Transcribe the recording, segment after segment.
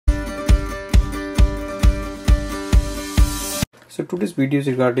So today's video is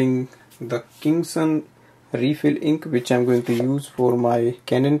regarding the Kingsun Refill Ink, which I'm going to use for my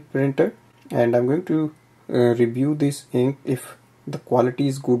Canon printer, and I'm going to review this ink if the quality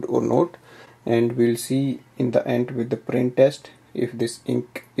is good or not, and we'll see in the end with the print test if this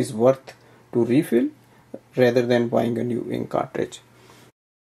ink is worth to refill rather than buying a new ink cartridge.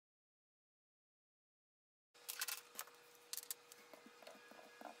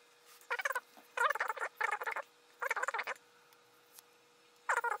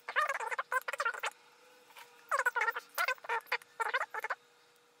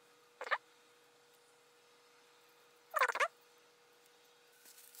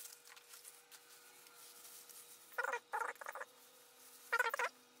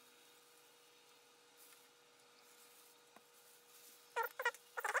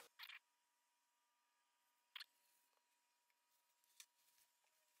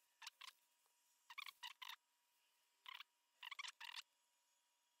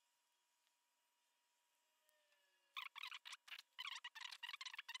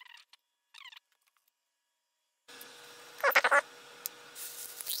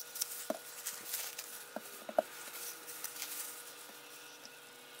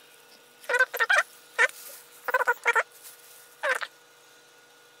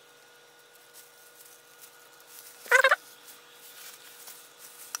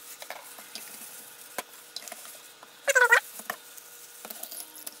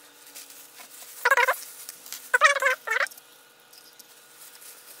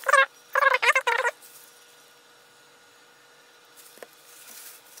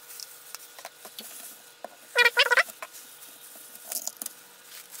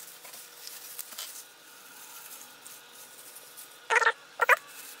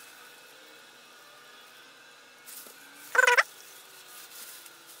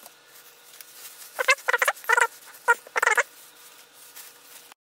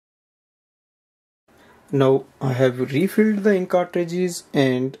 Now I have refilled the ink cartridges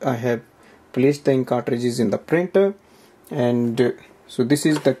and I have placed the ink cartridges in the printer, and so this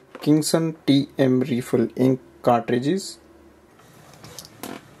is the Kingsun TM Refill Ink cartridges.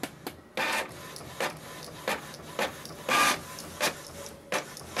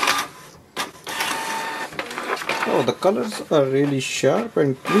 Oh, the colors are really sharp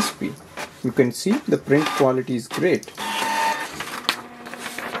and crispy. You can see the print quality is great.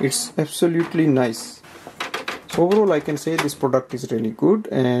 It's absolutely nice. So overall I can say this product is really good,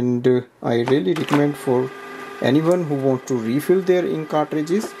 and I really recommend for anyone who wants to refill their ink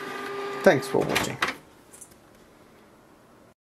cartridges. Thanks for watching.